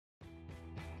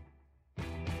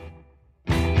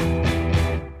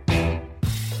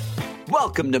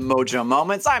Welcome to Mojo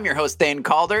Moments. I'm your host, Thane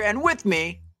Calder, and with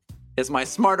me is my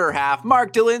smarter half,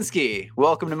 Mark Dolinsky.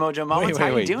 Welcome to Mojo Moments.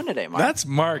 How are you doing today, Mark? That's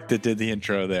Mark that did the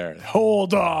intro there.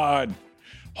 Hold on.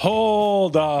 Well,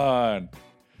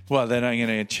 then I'm going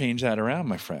to change that around,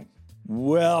 my friend.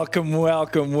 Welcome.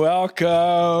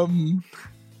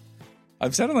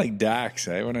 I'm sounding like Dax,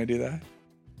 when I do that.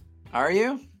 Are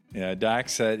you? Yeah,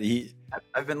 Dax said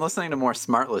I've been listening to more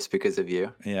Smartless because of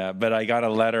you. Yeah, but I got a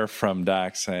letter from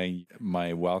Dax saying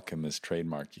my welcome is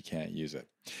trademarked. You can't use it.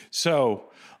 So,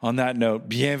 on that note,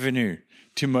 bienvenue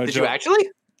to Mojo. Did you actually?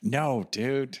 No,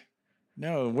 dude.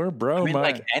 No, we're bro.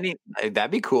 I mean,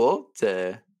 that'd be cool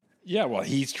to... Yeah, well,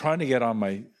 he's trying to get on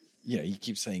my... Yeah, he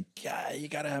keeps saying, yeah, you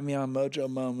got to have me on Mojo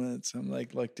Moments. I'm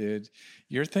like, look, dude,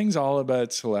 your thing's all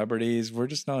about celebrities. We're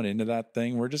just not into that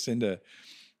thing. We're just into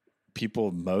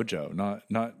people mojo,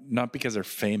 not because they're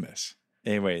famous.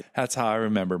 Anyway, that's how I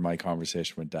remember my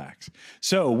conversation with Dax.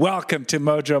 So welcome to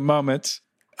Mojo Moments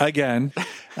again.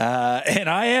 And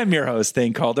I am your host,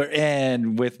 Thane Calder.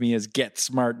 And with me is Get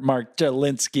Smart Mark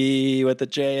Dolinsky with a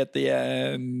J at the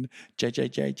end.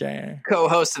 J.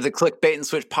 Co-host of the Clickbait and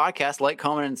Switch podcast. Like,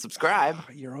 comment, and subscribe.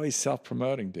 You're always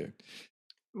self-promoting, dude.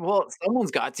 Well,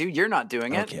 someone's got to. You're not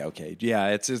doing it. Okay. Yeah,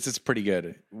 it's pretty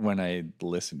good when I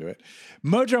listen to it.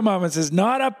 Mojo Moments is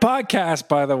not a podcast,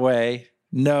 by the way.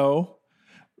 No,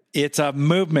 it's a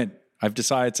movement. I've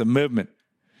decided it's a movement.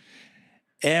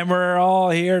 And we're all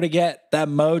here to get that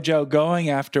mojo going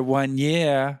after 1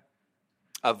 year.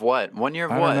 Of what? 1 year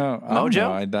of I what? don't know.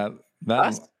 Mojo?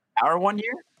 Us? Our 1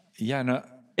 year? Yeah, no.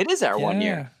 It is our 1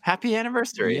 year. Happy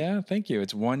anniversary. Yeah, thank you.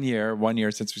 It's 1 year. 1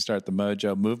 year since we started the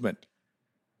Mojo movement.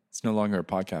 It's no longer a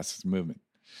podcast, it's a movement.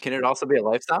 Can it also be a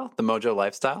lifestyle? The Mojo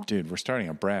lifestyle? Dude, we're starting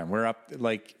a brand. We're up,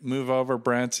 move over,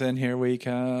 Branson, here we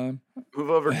come.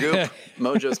 Move over, Goop.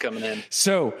 Mojo's coming in.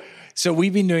 So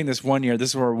we've been doing this 1 year.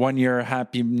 This is our 1 year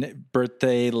happy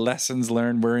birthday lessons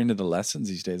learned. We're into the lessons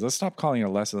these days. Let's stop calling it a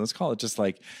lesson. Let's call it just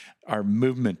like our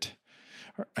movement.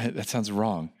 That sounds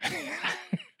wrong.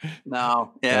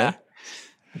 No, yeah.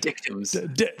 Dictums.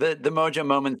 The Mojo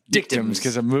Moment dictums.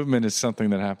 Because a movement is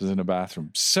something that happens in a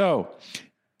bathroom. So,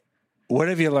 what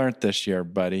have you learned this year,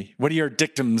 buddy? What are your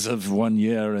dictums of 1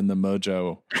 year in the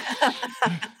Mojo?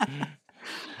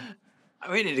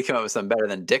 We need to come up with something better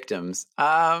than dictums.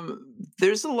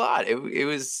 There's a lot. It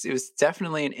was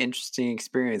definitely an interesting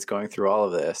experience going through all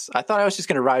of this. I thought I was just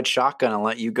going to ride shotgun and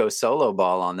let you go solo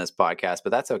ball on this podcast,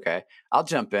 but that's okay. I'll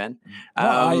jump in.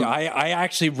 Well, I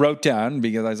actually wrote down,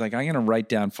 because I was like, I'm going to write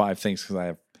down 5 things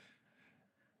because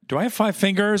do I have 5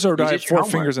 fingers or do I have 4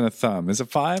 fingers and a thumb? Is it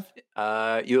 5?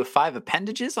 You have 5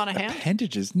 appendages on a hand?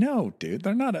 Appendages? No, dude.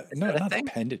 They're not not thing?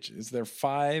 appendages. They're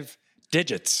 5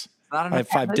 digits. I have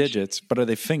 5 digits, but are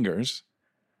they fingers?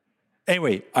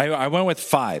 Anyway, I went with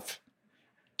 5.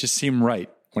 Just seemed right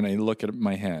when I look at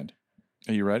my hand.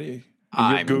 Are you ready?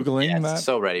 You're Googling that?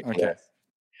 So ready for okay. this.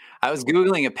 I was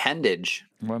Googling appendage.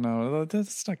 Well, no,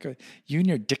 that's not good. You and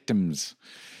your dictums.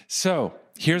 So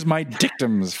here's my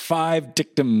dictums. 5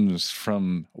 dictums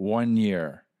from 1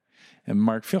 year. And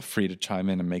Mark, feel free to chime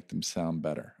in and make them sound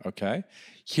better, okay?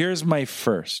 Here's my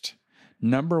first.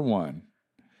 Number 1.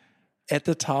 At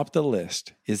the top of the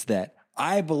list is that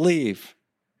I believe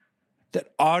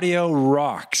that audio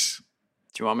rocks.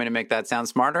 Do you want me to make that sound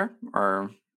smarter, or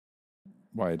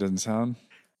why it doesn't sound?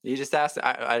 You just asked.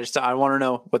 I want to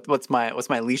know what's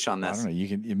my leash on this. I don't know.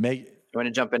 You want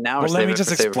to jump in now? Well, let me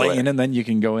just explain, and then you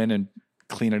can go in and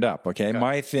clean it up. Okay.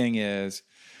 My thing is,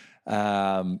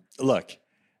 look.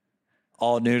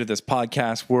 All new to this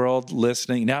podcast world,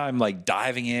 listening. Now I'm like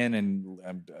diving in, and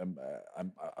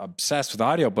I'm obsessed with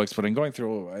audiobooks, but I'm going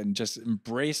through and just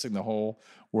embracing the whole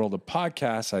world of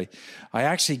podcasts. I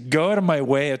actually go out of my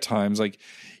way at times. Like,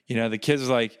 the kids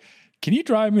are like, can you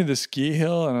drive me to the ski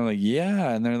hill? And I'm like,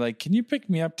 yeah. And they're like, can you pick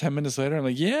me up 10 minutes later? I'm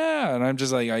like, yeah. And I'm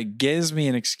just like, it gives me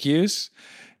an excuse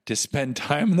to spend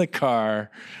time in the car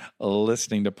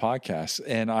listening to podcasts.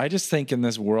 And I just think in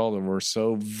this world where we're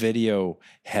so video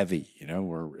heavy,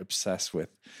 we're obsessed with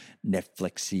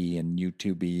Netflixy and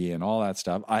YouTubey and all that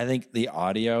stuff. I think the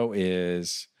audio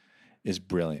is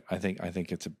brilliant. I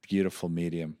think it's a beautiful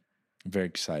medium. I'm very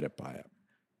excited by it.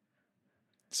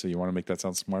 So you want to make that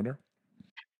sound smarter?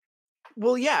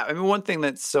 Well, yeah. I mean, one thing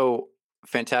that's so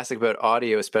fantastic about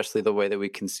audio, especially the way that we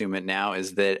consume it now,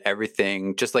 is that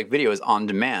everything, just like video, is on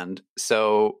demand.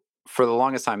 So for the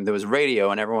longest time, there was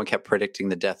radio, and everyone kept predicting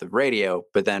the death of radio.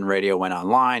 But then radio went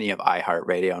online. You have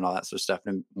iHeartRadio and all that sort of stuff,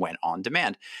 and went on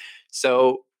demand.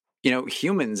 So,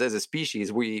 humans as a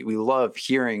species, we love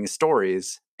hearing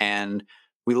stories, and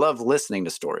we love listening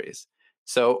to stories.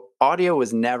 So audio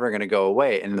was never going to go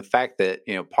away. And the fact that,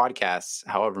 podcasts,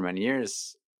 however many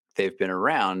years they've been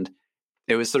around,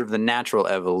 it was sort of the natural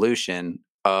evolution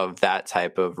of that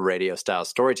type of radio style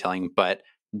storytelling, but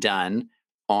done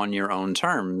on your own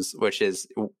terms, which is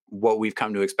what we've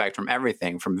come to expect from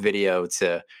everything from video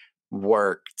to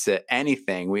work to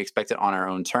anything. We expect it on our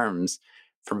own terms,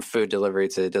 from food delivery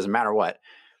to it doesn't matter what.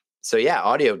 So yeah,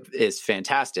 audio is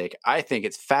fantastic. I think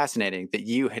it's fascinating that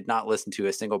you had not listened to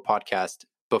a single podcast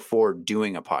before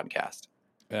doing a podcast.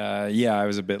 Yeah, I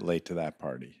was a bit late to that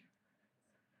party.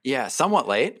 Yeah, somewhat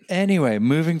late. Anyway,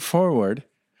 moving forward,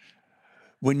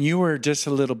 when you were just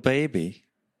a little baby,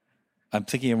 I'm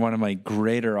thinking of one of my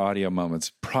greater audio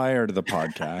moments prior to the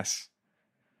podcast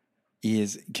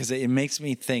is because it makes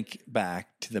me think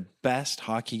back to the best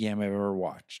hockey game I've ever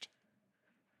watched,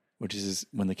 which is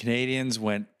when the Canadiens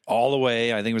went all the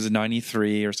way. I think it was a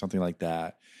 93 or something like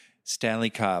that. Stanley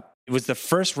Cup. It was the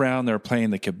first round. They were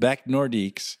playing the Quebec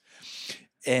Nordiques.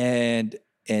 And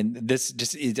this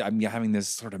just is, I'm having this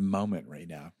sort of moment right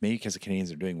now, maybe because the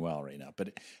Canadiens are doing well right now.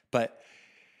 But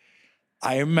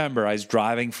I remember I was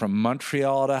driving from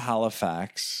Montreal to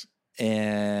Halifax,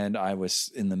 and I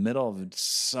was in the middle of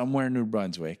somewhere in New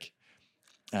Brunswick.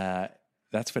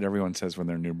 That's what everyone says when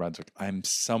they're in New Brunswick. I'm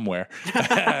somewhere.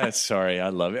 Sorry, I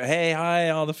love it. Hey, hi,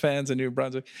 all the fans of New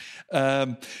Brunswick.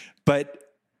 But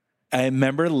I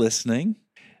remember listening.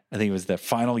 I think it was the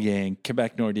final game,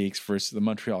 Quebec Nordiques versus the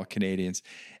Montreal Canadiens.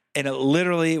 And it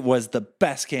literally was the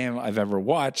best game I've ever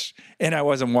watched. And I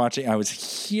wasn't watching, I was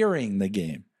hearing the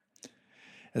game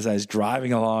as I was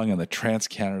driving along on the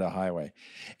Trans-Canada Highway.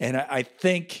 And I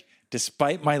think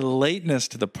despite my lateness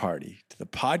to the party, to the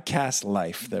podcast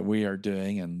life that we are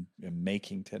doing and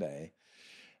making today,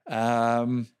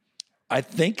 I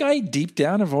think I deep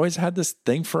down have always had this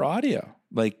thing for audio.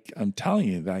 Like I'm telling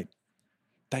you,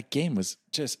 that game was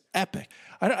just epic.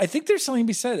 I think there's something to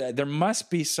be said. There must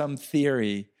be some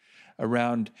theory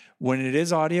around when it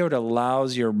is audio, it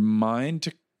allows your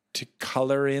mind to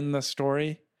color in the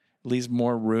story, leaves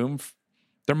more room.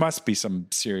 There must be some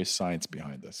serious science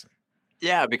behind this.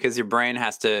 Yeah, because your brain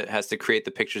has to create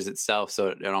the pictures itself, so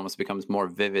it almost becomes more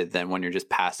vivid than when you're just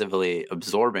passively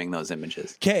absorbing those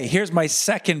images. Okay, here's my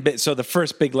second bit. So the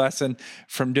first big lesson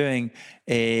from doing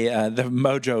the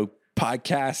Mojo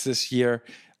podcast this year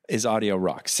is audio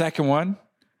rock. Second one,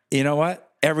 you know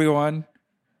what? Everyone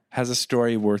has a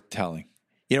story worth telling.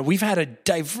 We've had a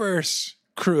diverse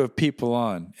crew of people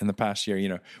on in the past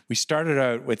year. We started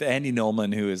out with Andy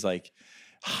Nolman, who is like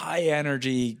high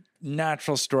energy,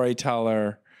 natural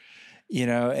storyteller,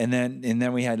 and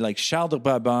then we had like Charles de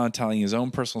Brabant telling his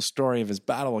own personal story of his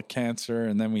battle with cancer.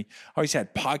 And then we always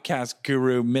had podcast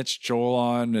guru Mitch Joel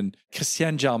on, and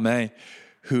Christiane Germain,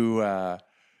 who,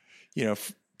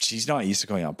 she's not used to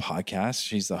going on podcasts.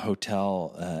 She's the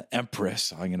hotel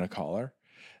empress, I'm going to call her.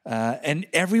 And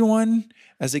everyone,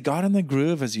 as they got in the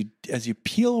groove, as you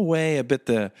peel away a bit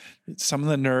some of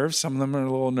the nerves, some of them are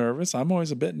a little nervous. I'm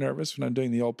always a bit nervous when I'm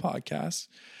doing the old podcasts.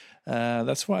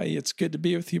 That's why it's good to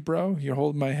be with you, bro. You're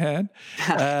holding my hand.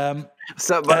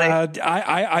 What's up, buddy?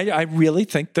 I really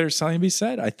think there's something to be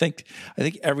said. I think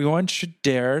everyone should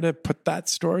dare to put that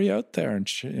story out there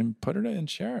and put it and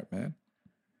share it, man.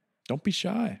 Don't be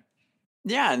shy.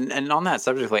 Yeah, and on that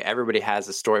subject, like everybody has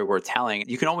a story worth telling.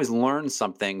 You can always learn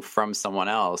something from someone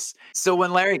else. So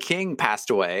when Larry King passed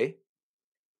away,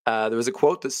 there was a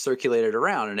quote that circulated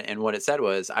around, and what it said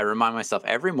was, "I remind myself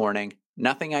every morning,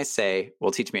 nothing I say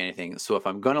will teach me anything. So if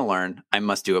I'm going to learn, I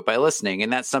must do it by listening."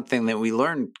 And that's something that we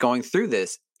learned going through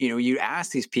this. You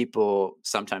ask these people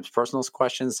sometimes personal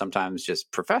questions, sometimes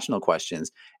just professional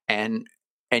questions, and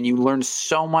you learn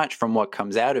so much from what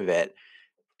comes out of it.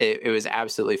 It was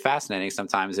absolutely fascinating.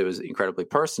 Sometimes it was incredibly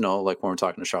personal, like when we're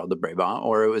talking to Charles de Brabant,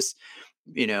 or it was,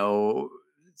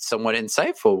 somewhat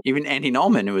insightful. Even Andy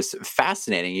Nolman, it was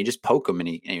fascinating. You just poke him and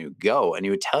he would go, and he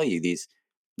would tell you these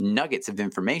nuggets of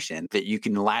information that you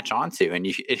can latch onto, and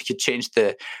it could change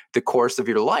the course of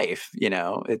your life.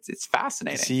 It's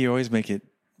fascinating. See, you always make it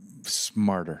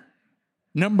smarter.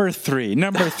 Number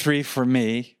three for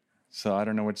me. So I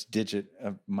don't know which digit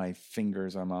of my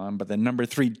fingers I'm on, but the number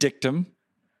 3 dictum,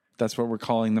 that's what we're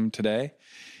calling them today,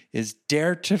 is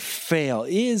dare to fail.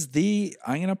 I'm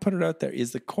going to put it out there,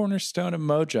 is the cornerstone of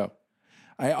Mojo.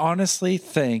 I honestly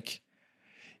think,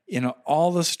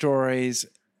 all the stories,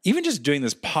 even just doing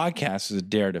this podcast is a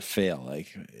dare to fail.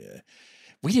 Like,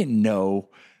 we didn't know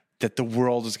that the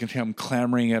world was going to come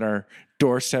clamoring at our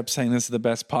doorstep saying this is the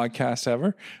best podcast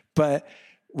ever, but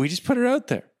we just put it out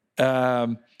there.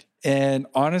 And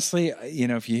honestly,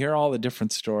 if you hear all the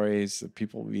different stories of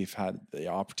people we've had the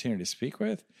opportunity to speak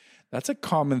with, That's a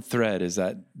common thread, is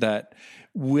that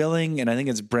willing, and I think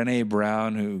it's Brené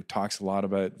Brown who talks a lot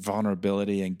about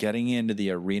vulnerability and getting into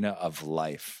the arena of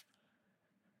life,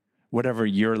 whatever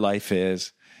your life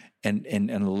is,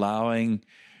 and allowing,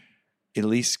 at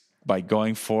least by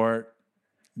going for it,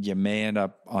 you may end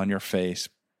up on your face,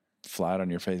 flat on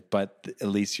your face, but at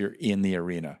least you're in the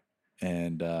arena.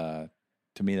 And to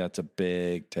me, that's a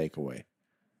big takeaway.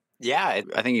 Yeah,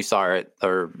 I think you saw it,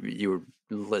 or you were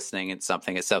listening at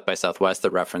something at South by Southwest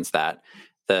that referenced that,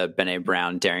 the Brené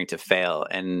Brown Daring to Fail.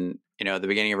 And, at the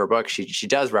beginning of her book, she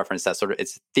does reference that sort of,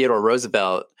 it's Theodore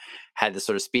Roosevelt had this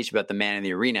sort of speech about the man in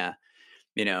the arena,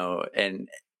 and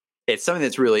it's something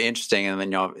that's really interesting. And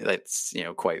then, it's,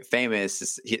 quite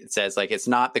famous. It says, like, it's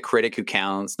not the critic who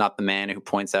counts, not the man who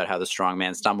points out how the strong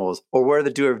man stumbles or where the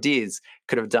doer of deeds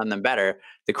could have done them better.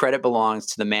 The credit belongs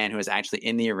to the man who is actually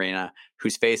in the arena,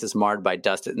 whose face is marred by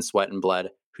dust and sweat and blood,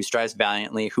 who strives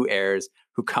valiantly, who errs,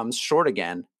 who comes short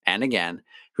again and again,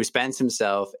 who spends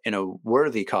himself in a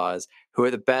worthy cause, who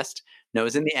at the best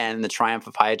knows in the end the triumph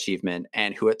of high achievement,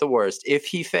 and who at the worst, if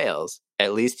he fails,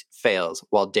 at least fails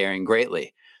while daring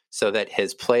greatly, so that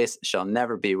his place shall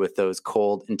never be with those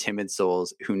cold and timid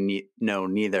souls who know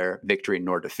neither victory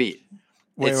nor defeat.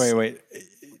 Wait.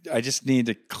 I just need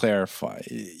to clarify.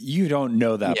 You don't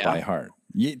know that by heart.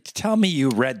 Tell me you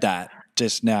read that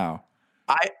just now.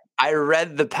 I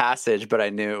read the passage, but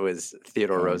I knew it was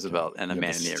Theodore Roosevelt and the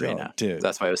man in the arena. Dude,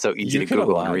 that's why it was so easy to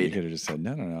Google and read. You could have just said,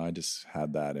 no, I just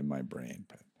had that in my brain.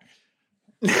 But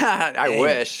I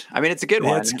wish. I mean, it's a good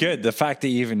one. It's good. The fact that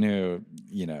you even knew,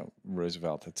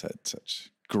 Roosevelt had said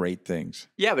such great things.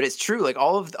 Yeah, but it's true. Like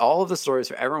all of the stories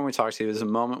for everyone we talked to, there's a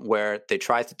moment where they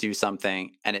tried to do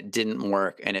something and it didn't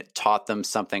work, and it taught them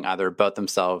something either about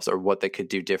themselves or what they could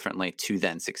do differently to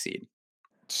then succeed.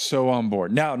 So on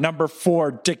board. Now, number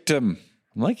 4, dictum.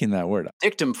 I'm liking that word.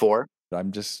 Dictum 4.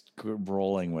 I'm just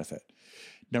rolling with it.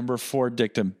 Number 4,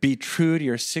 dictum. Be true to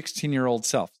your 16-year-old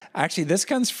self. Actually, this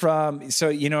comes from,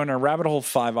 in our Rabbit Hole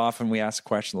 5, often we ask a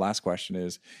question. The last question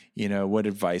is, what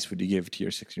advice would you give to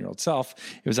your 16-year-old self?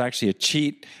 It was actually a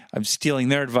cheat. I'm stealing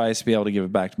their advice to be able to give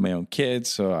it back to my own kids.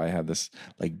 So I have this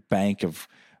bank of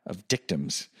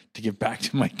dictums to give back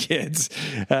to my kids.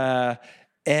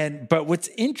 But what's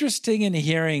interesting in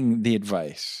hearing the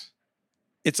advice,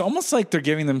 it's almost like they're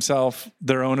giving themselves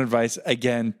their own advice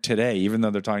again today, even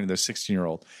though they're talking to their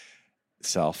 16-year-old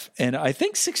self. And I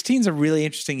think 16 is a really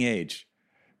interesting age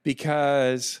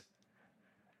because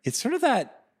it's sort of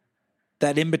that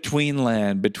in-between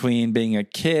land between being a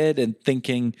kid and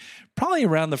thinking, probably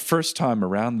around the first time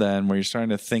around then, where you're starting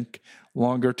to think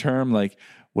longer term, like,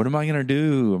 what am I going to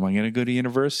do? Am I going to go to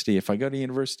university? If I go to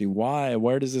university, why?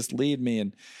 Where does this lead me?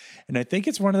 And I think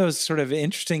it's one of those sort of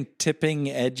interesting tipping,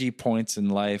 edgy points in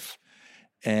life.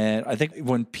 And I think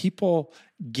when people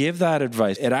give that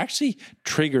advice, it actually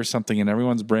triggers something in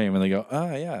everyone's brain when they go,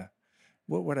 oh, yeah,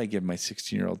 what would I give my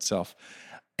 16-year-old self?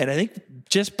 And I think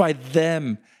just by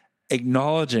them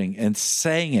acknowledging and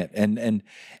saying it and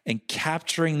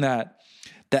capturing that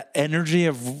energy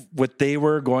of what they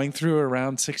were going through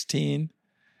around 16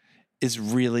 is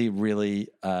really, really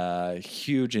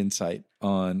huge insight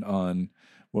on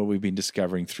what we've been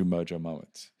discovering through Mojo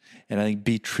Moments. And I think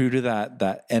be true to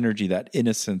that energy, that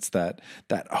innocence, that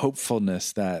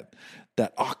hopefulness, that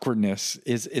awkwardness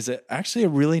is actually a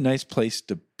really nice place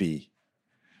to be.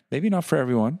 Maybe not for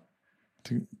everyone,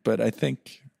 but I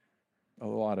think a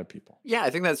lot of people. Yeah, I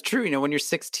think that's true. When you're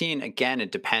 16, again,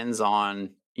 it depends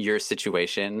on your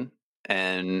situation.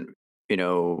 And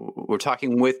we're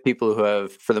talking with people who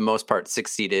have, for the most part,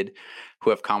 succeeded, who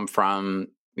have come from,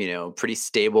 pretty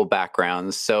stable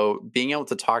backgrounds. So being able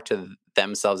to talk to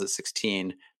themselves at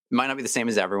 16 might not be the same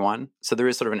as everyone. So there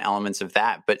is sort of an element of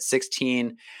that. But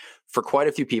 16, for quite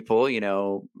a few people,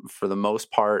 for the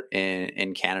most part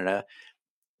in Canada,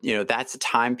 that's a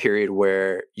time period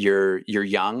where you're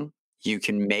young, you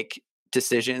can make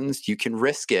decisions, you can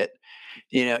risk it.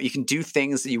 You can do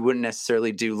things that you wouldn't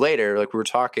necessarily do later. Like we were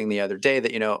talking the other day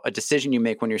that, a decision you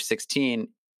make when you're 16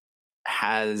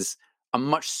 has a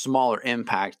much smaller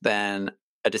impact than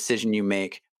a decision you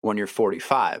make when you're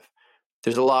 45.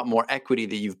 There's a lot more equity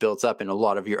that you've built up in a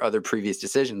lot of your other previous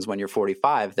decisions when you're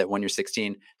 45 that when you're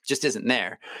 16 just isn't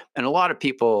there. And a lot of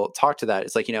people talk to that.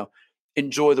 It's like,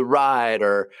 enjoy the ride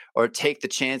or take the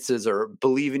chances or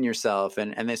believe in yourself.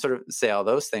 And they sort of say all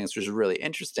those things, which is really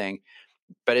interesting.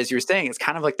 But as you were saying, it's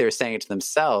kind of like they're saying it to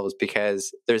themselves,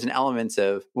 because there's an element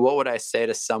of what would I say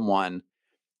to someone,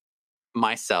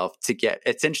 myself, to get,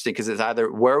 it's interesting because it's either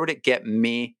where would it get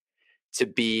me to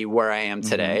be where I am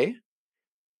today,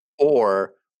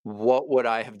 or what would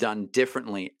I have done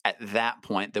differently at that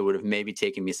point that would have maybe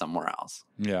taken me somewhere else?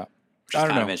 Yeah. which is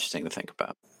kind of interesting to think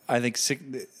about. I think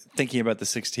thinking about the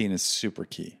 16 is super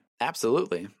key.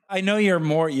 Absolutely. I know you're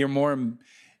more you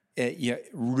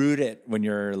root it when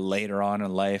you're later on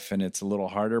in life and it's a little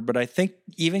harder, but I think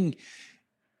even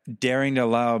daring to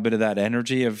allow a bit of that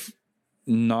energy of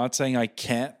not saying I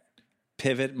can't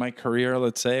pivot my career,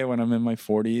 let's say when I'm in my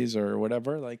 40s or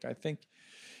whatever. Like, I think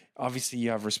obviously you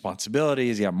have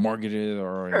responsibilities, you have mortgages,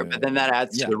 or sure, but then that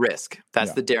adds to the risk.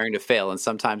 That's the daring to fail, and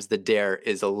sometimes the dare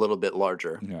is a little bit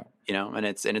larger. Yeah. You know, and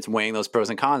it's weighing those pros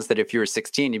and cons. That if you were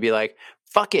 16, you'd be like,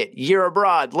 "Fuck it, year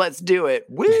abroad, let's do it,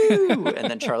 woo!" And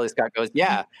then Charlie Scott goes,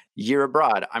 "Yeah, year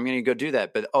abroad, I'm going to go do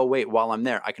that. But oh wait, while I'm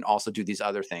there, I can also do these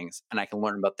other things, and I can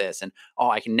learn about this, and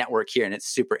I can network here, and it's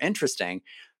super interesting."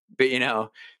 But you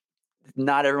know,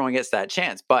 not everyone gets that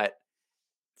chance. But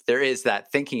there is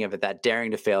that thinking of it, that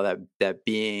daring to fail, that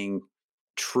being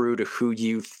true to who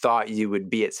you thought you would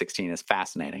be at 16 is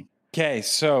fascinating. Okay,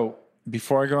 so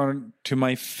before I go on to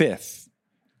my fifth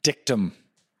dictum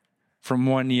from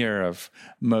 1 year of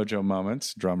Mojo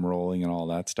Moments, drum rolling and all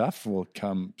that stuff will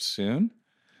come soon.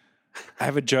 I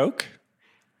have a joke.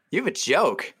 You have a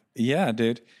joke? Yeah,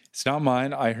 dude. It's not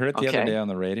mine. I heard it the other day on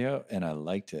the radio and I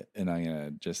liked it. And I'm going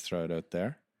to just throw it out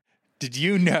there. Did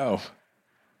you know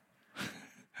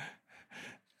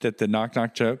that the knock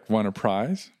knock joke won a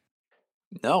prize?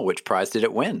 No, which prize did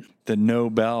it win? The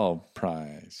Nobel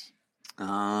Prize.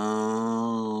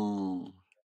 Oh.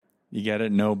 You get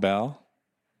it? Nobel?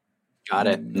 Got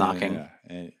it. Knocking. Yeah.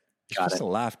 You're supposed to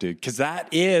laugh, dude, because that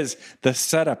is the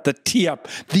setup, the tee up,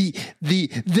 the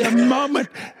moment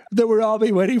that we're all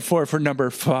be waiting for number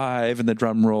 5, and the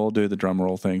drum roll, do the drum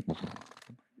roll thing.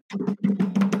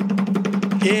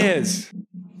 Is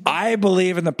I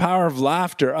believe in the power of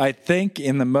laughter. I think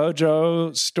in the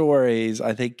Mojo stories,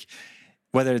 I think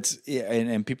whether it's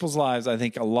in people's lives, I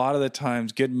think a lot of the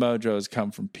times good mojos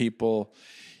come from people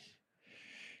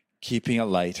keeping it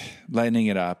light, lightening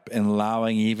it up, and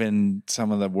allowing even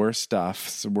some of the worst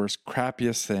stuff, the worst,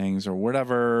 crappiest things, or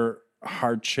whatever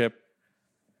hardship,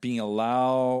 being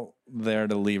allowed there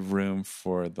to leave room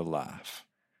for the laugh.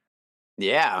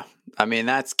 Yeah. I mean,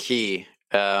 that's key.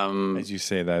 As you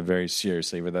say that very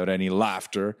seriously without any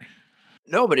laughter.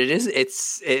 No, but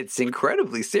it's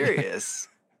incredibly serious.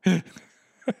 Are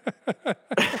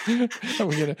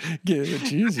we going to get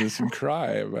Jesus and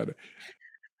cry about it?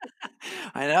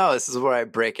 I know. This is where I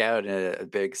break out in a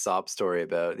big sob story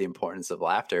about the importance of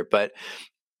laughter. But,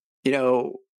 you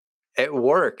know, at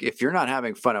work, if you're not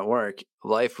having fun at work,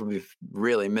 life will be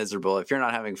really miserable. If you're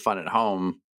not having fun at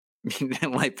home,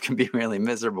 life can be really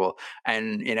miserable.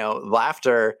 And, you know,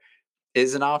 laughter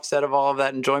is an offset of all of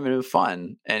that enjoyment and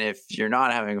fun. And if you're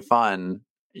not having fun,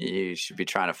 you should be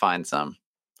trying to find some.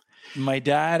 My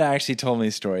dad actually told me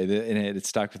a story, and it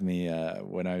stuck with me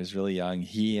when I was really young.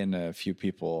 He and a few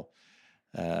people,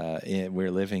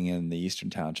 we're living in the Eastern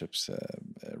Townships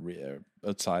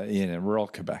outside in rural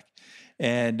Quebec.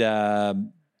 And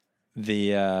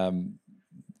the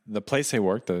place they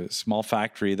worked, the small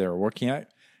factory they were working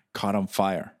at, caught on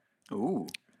fire. Ooh.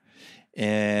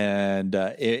 And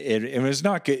it was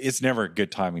not good. It's never a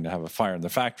good timing to have a fire in the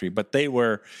factory, but they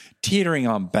were teetering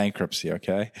on bankruptcy.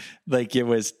 Okay. Like it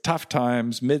was tough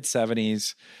times,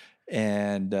 mid-70s.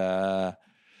 And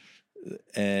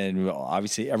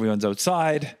obviously everyone's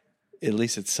outside, at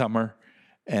least it's summer,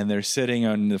 and they're sitting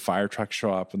on the fire truck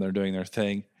show up and they're doing their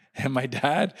thing. And my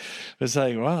dad was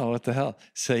like, wow, what the hell?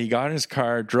 So he got in his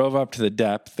car, drove up to the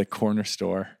Dep, the corner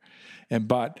store,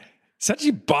 and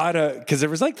essentially bought because there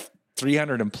was like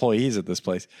 300 employees at this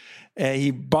place. And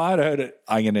he bought out,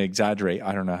 I'm going to exaggerate,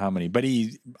 I don't know how many, but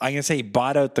I'm going to say he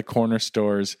bought out the corner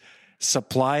store's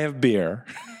supply of beer,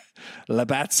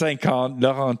 Labatt 50,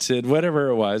 Laurentide, whatever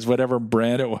it was, whatever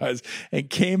brand it was, and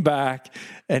came back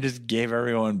and just gave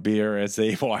everyone beer as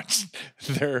they watched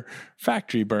their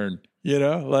factory burn. You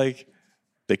know, like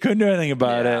they couldn't do anything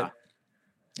about it.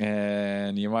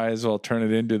 And you might as well turn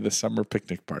it into the summer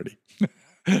picnic party.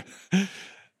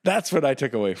 That's what I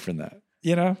took away from that,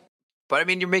 you know? But I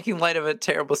mean, you're making light of a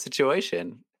terrible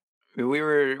situation. I mean, we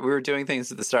were doing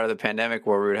things at the start of the pandemic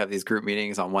where we would have these group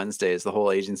meetings on Wednesdays. The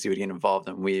whole agency would get involved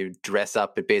and we would dress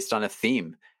up based on a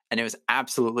theme. And it was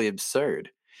absolutely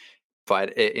absurd.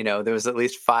 But, there was at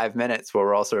least 5 minutes where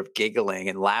we're all sort of giggling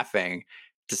and laughing,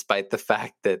 despite the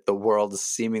fact that the world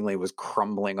seemingly was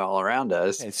crumbling all around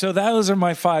us. Okay, so those are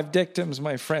my 5 dictums,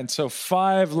 my friend. So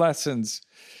 5 lessons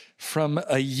from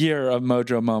a year of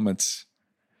Mojo Moments.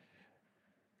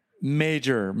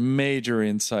 Major, major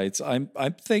insights. I'm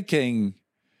thinking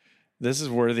this is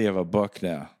worthy of a book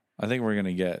now. I think we're going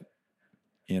to get,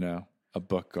 a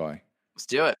book going. Let's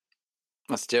do it.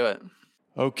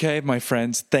 Okay, my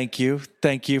friends, thank you.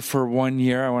 Thank you for 1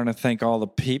 year. I want to thank all the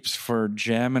peeps for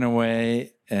jamming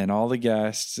away and all the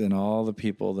guests and all the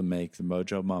people that make the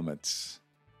Mojo Moments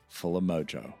full of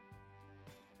mojo.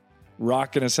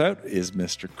 Rocking us out is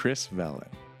Mr. Chris Vellon.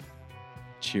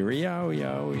 Cheerio,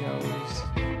 yo,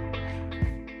 yos.